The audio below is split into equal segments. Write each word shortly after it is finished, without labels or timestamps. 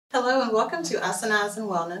Hello and welcome to Asanas and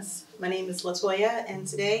Wellness. My name is Latoya and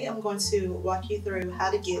today I'm going to walk you through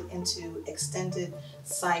how to get into extended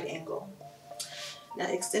side angle.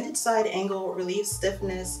 Now, extended side angle relieves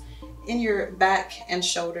stiffness in your back and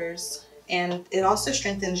shoulders, and it also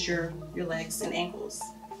strengthens your legs and ankles.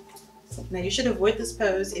 Now, you should avoid this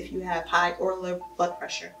pose if you have high or low blood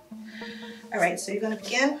pressure. Alright, so you're going to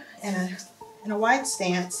begin in a wide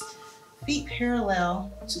stance, feet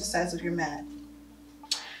parallel to the sides of your mat.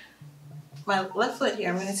 My left foot here,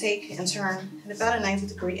 I'm going to take and turn at about a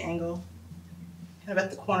 90-degree angle, kind of at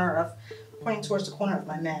the corner of, pointing towards the corner of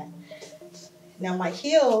my mat. Now my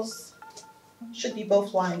heels should be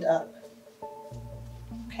both lined up.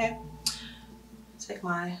 Okay? Take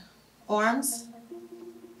my arms,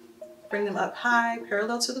 bring them up high,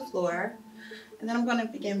 parallel to the floor, and then I'm going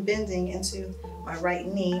to begin bending into my right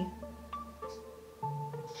knee,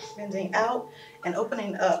 bending out and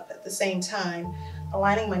opening up at the same time,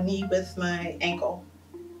 aligning my knee with my ankle.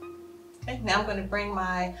 Okay, now I'm going to bring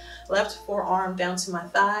my left forearm down to my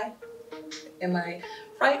thigh, and my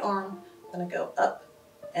right arm I'm going to go up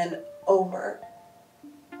and over,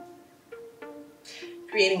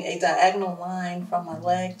 creating a diagonal line from my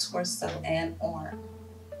leg, torso, and arm.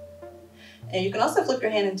 And you can also flip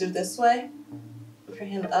your hand and do it this way. Flip your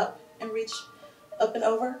hand up and reach up and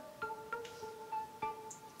over.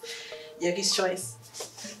 Yogi's choice.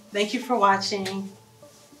 Thank you for watching.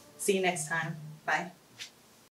 See you next time. Bye.